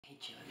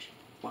chillers,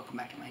 welcome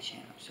back to my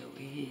channel. So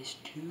it is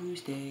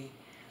Tuesday,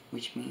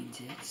 which means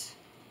it's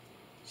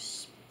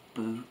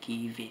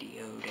spooky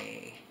video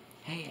day.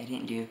 Hey, I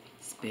didn't do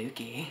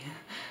spooky.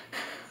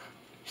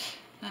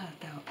 That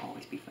would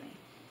always be funny.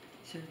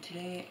 So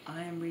today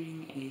I am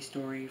reading a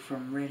story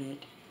from Reddit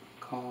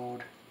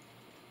called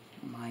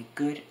My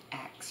Good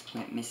Axe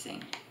Went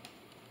Missing.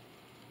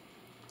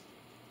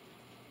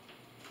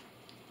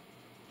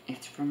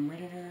 It's from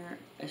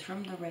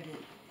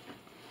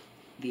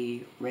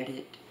the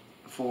Reddit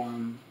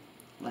forum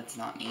Let's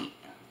Not Meet,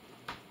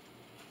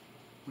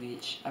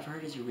 which I've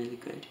heard is a really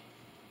good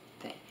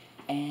thing.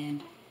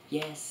 And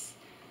yes,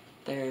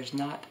 there's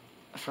not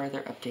a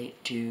further update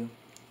to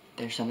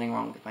there's something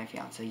wrong with my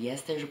fiance.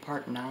 Yes, there's a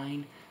part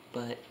 9,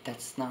 but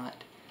that's not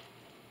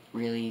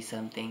really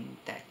something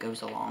that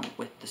goes along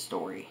with the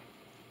story.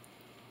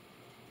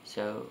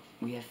 So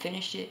we have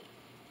finished it.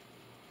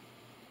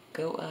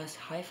 Go us,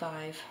 high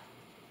five.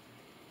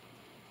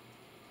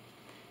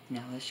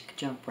 Now let's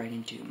jump right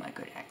into My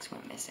Good Axe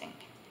Went Missing.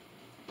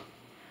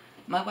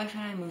 My wife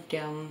and I moved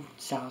down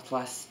south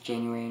last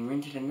January and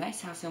rented a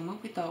nice house in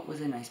what we thought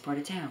was a nice part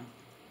of town.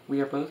 We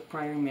are both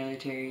prior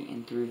military,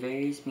 and through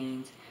various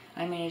means,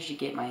 I managed to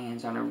get my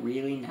hands on a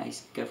really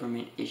nice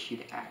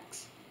government-issued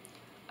axe.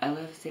 I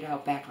left it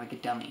out back like a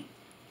dummy,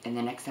 and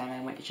the next time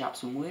I went to chop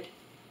some wood,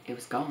 it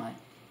was gone.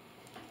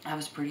 I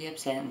was pretty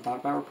upset and thought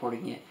about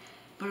reporting it,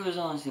 but it was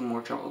honestly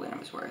more trouble than it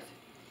was worth.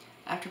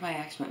 After my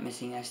axe went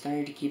missing, I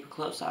started to keep a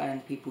close eye on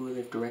the people who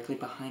lived directly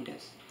behind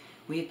us.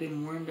 We had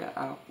been warned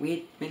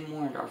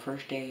our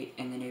first day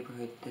in the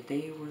neighborhood that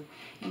they were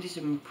into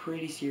some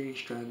pretty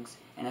serious drugs,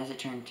 and as it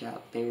turns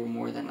out, they were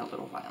more than a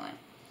little violent.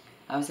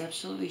 I was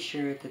absolutely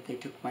sure that they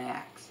took my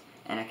axe,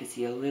 and I could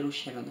see a little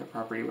shed on their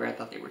property where I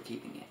thought they were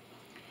keeping it.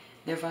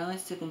 Their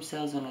violence to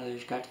themselves and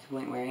others got to the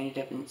point where I ended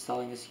up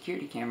installing a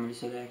security camera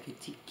so that I could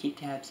keep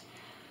tabs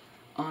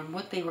on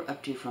what they were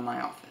up to from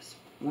my office.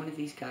 One of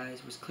these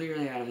guys was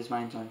clearly out of his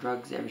mind on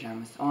drugs. Every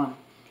time I saw him,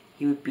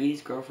 he would beat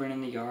his girlfriend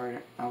in the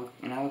yard,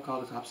 and I would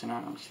call the cops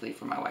anonymously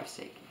for my wife's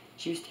sake.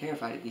 She was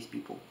terrified of these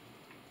people.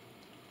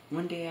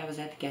 One day I was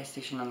at the gas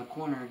station on the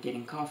corner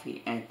getting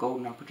coffee, and a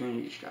golden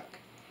opportunity struck.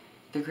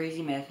 The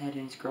crazy meth head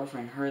and his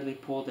girlfriend hurriedly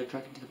pulled their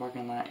truck into the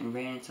parking lot and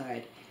ran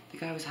inside. The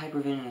guy was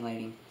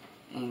hyperventilating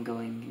and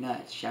going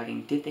nuts,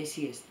 shouting, "Did they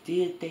see us?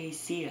 Did they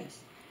see us?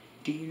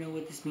 Do you know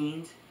what this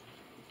means?"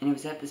 And it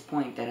was at this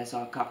point that I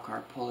saw a cop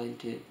car pull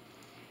into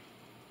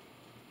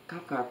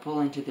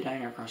the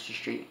diner across the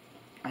street.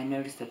 I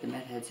noticed that the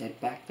meth heads had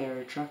backed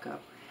their truck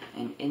up,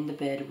 and in the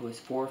bed was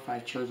 4 or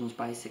 5 children's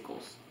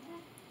bicycles.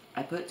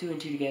 I put 2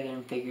 and 2 together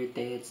and figured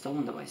they had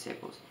stolen the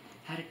bicycles.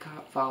 Had a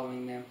cop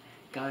following them,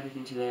 got it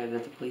into there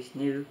that the police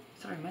knew.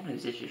 Sorry, my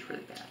nose itches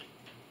really bad.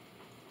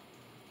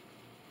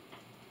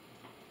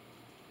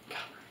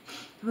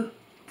 God.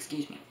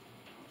 Excuse me.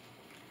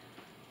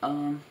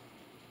 And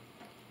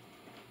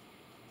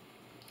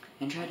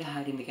tried to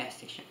hide in the gas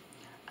station.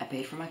 I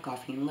paid for my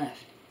coffee and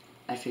left.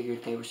 I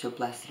figured they were so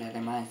blasted out of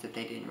their minds that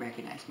they didn't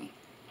recognize me.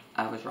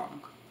 I was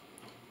wrong.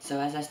 So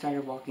as I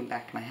started walking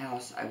back to my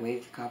house, I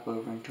waved the cop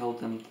over and told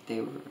them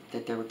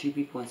that there were 2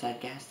 people inside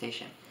the gas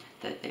station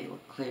that were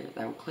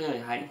clearly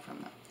hiding from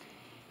them.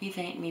 He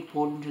thanked me,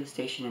 pulled into the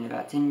station, and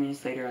about 10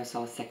 minutes later I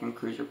saw a second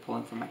cruiser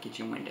pulling from my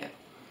kitchen window.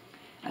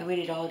 I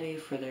waited all day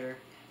for their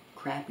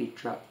crappy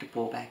truck to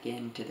pull back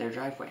into their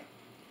driveway,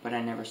 but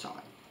I never saw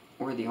it,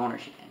 or the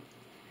ownership in.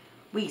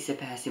 Weeks had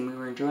passed and we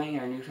were enjoying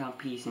our newfound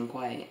peace and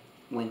quiet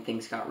when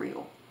things got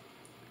real.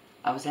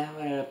 I was out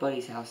at a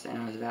buddy's house and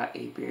I was about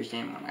 8 beers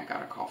in when I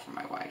got a call from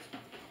my wife.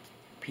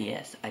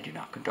 P.S. I do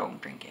not condone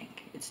drinking.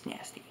 It's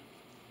nasty.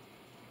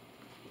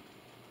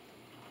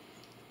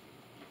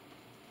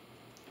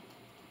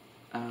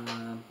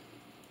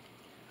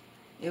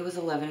 It was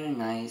 11 at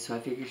night, so I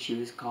figured she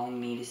was calling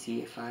me to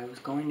see if I was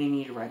going to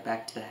need a ride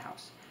back to the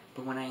house.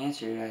 But when I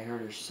answered, I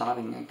heard her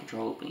sobbing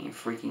uncontrollably and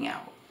freaking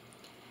out.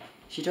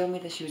 She told me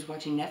that she was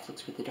watching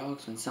Netflix with the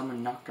dogs when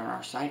someone knocked on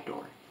our side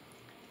door.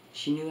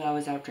 She knew I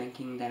was out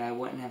drinking, that I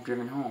wouldn't have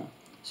driven home,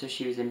 so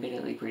she was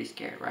admittedly pretty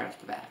scared right off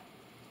the bat.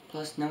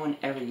 Plus, no one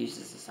ever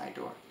uses the side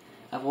door.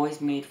 I've always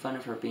made fun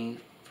of her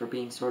for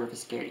being sort of a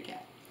scaredy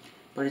cat,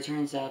 but it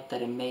turns out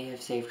that it may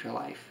have saved her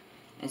life.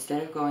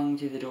 Instead of going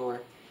to the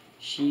door,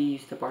 she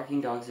used the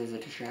barking dogs as a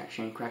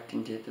distraction and crept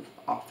into the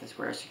office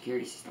where our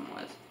security system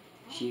was.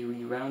 She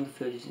rewound the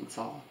footage and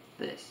saw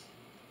this.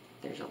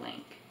 There's a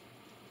link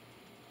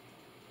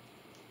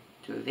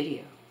to a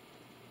video.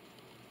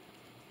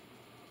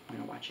 I'm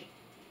gonna watch it.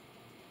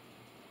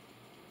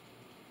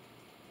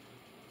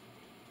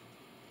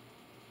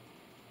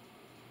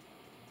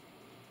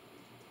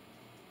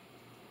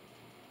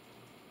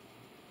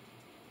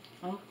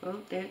 Oh,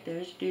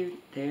 there's a dude.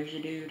 There's a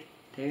dude.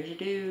 There's a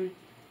dude.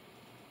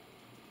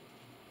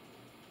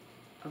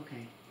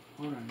 Okay,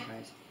 hold on,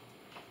 guys.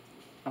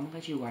 I'm gonna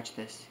let you watch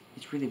this.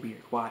 It's really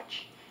weird.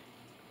 Watch.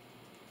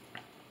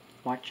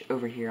 Watch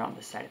over here on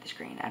this side of the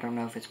screen. I don't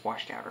know if it's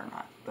washed out or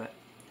not, but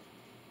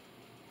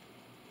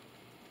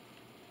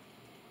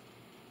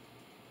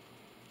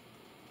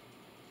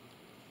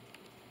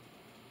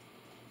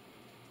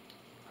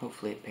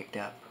Hopefully it picked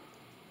up.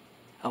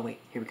 Oh wait,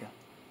 here we go.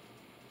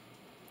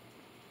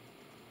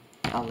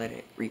 I'll let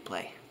it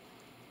replay.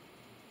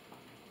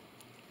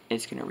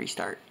 It's gonna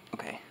restart.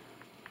 Okay.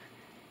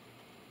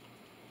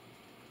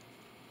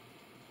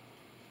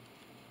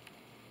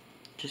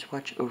 Just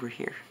watch over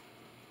here.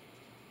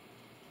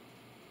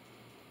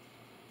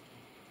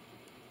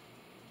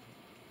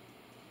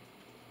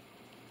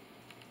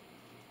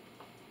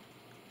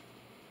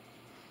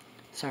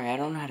 Sorry, I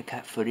don't know how to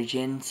cut footage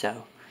in,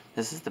 so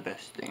this is the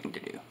best thing to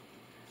do.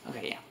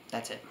 Okay, yeah,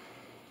 that's it.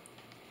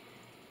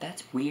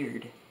 That's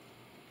weird.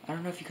 I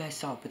don't know if you guys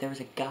saw it, but there was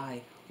a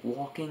guy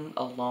walking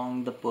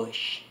along the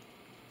bush.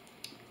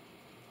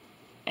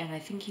 And I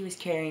think he was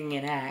carrying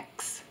an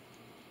axe.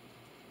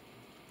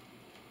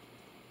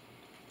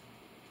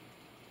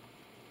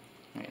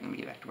 Alright, let me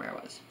get back to where I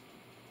was.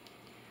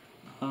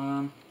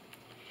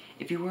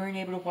 If you weren't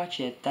able to watch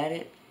it,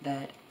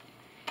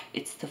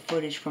 it's the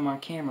footage from our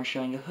camera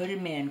showing a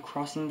hooded man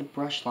crossing the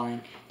brush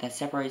line that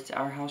separates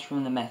our house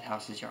from the meth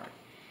house's yard.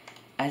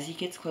 As he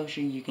gets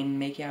closer, you can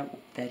make out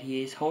that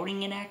he is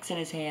holding an axe in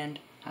his hand.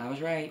 I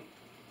was right.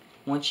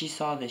 Once she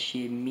saw this,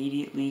 she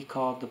immediately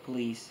called the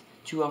police.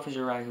 2 officers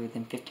arrived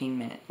within 15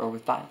 minutes, or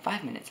with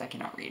 5 minutes, I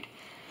cannot read.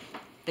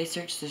 They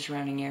searched the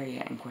surrounding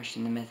area and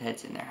questioned the meth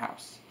heads in their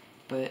house,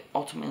 but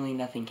ultimately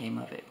nothing came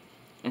of it.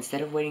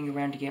 Instead of waiting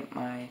around to get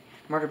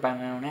murdered by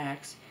my own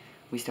axe,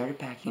 we started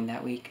packing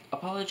that week,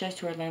 apologized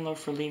to our landlord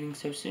for leaving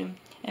so soon,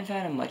 and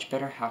found a much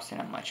better house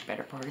in a much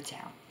better part of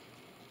town.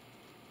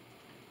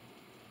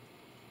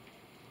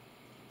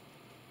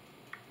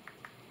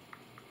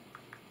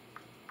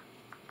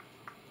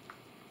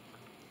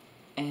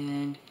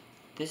 And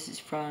this is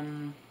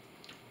from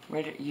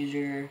Reddit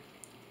user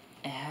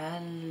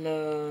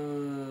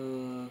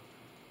Hello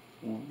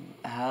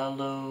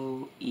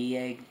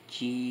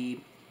EXG.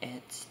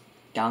 It's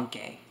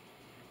Donkey.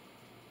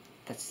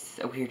 That's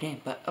a weird name,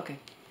 but okay.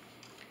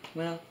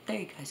 Well, there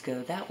you guys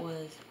go. That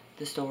was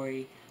the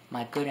story.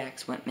 My good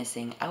axe went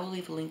missing. I will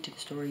leave a link to the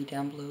story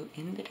down below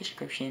in the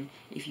description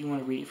if you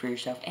want to read it for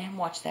yourself and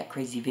watch that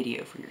crazy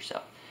video for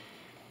yourself.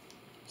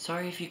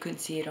 Sorry if you couldn't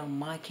see it on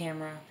my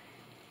camera.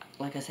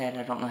 Like I said,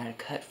 I don't know how to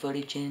cut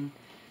footage in,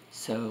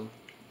 so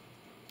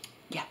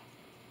yeah,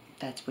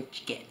 that's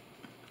what you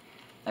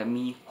get.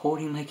 Me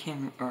holding my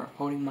camera, or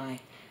holding my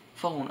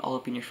phone all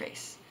up in your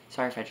face.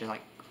 Sorry if I just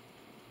like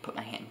put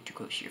my hand too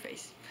close to your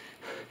face.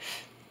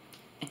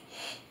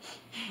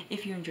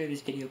 If you enjoyed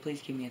this video,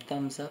 please give me a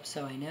thumbs up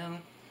so I know.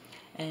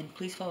 And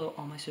please follow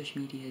all my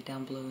social media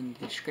down below in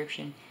the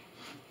description.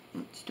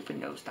 Stupid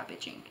nose, stop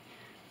itching.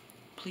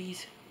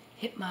 Please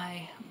hit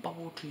my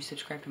bubble to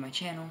subscribe to my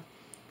channel.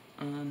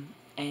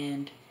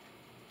 And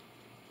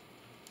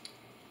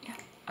yeah,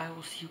 I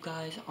will see you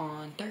guys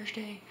on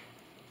Thursday.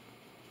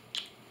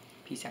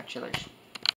 Peace out, chillers.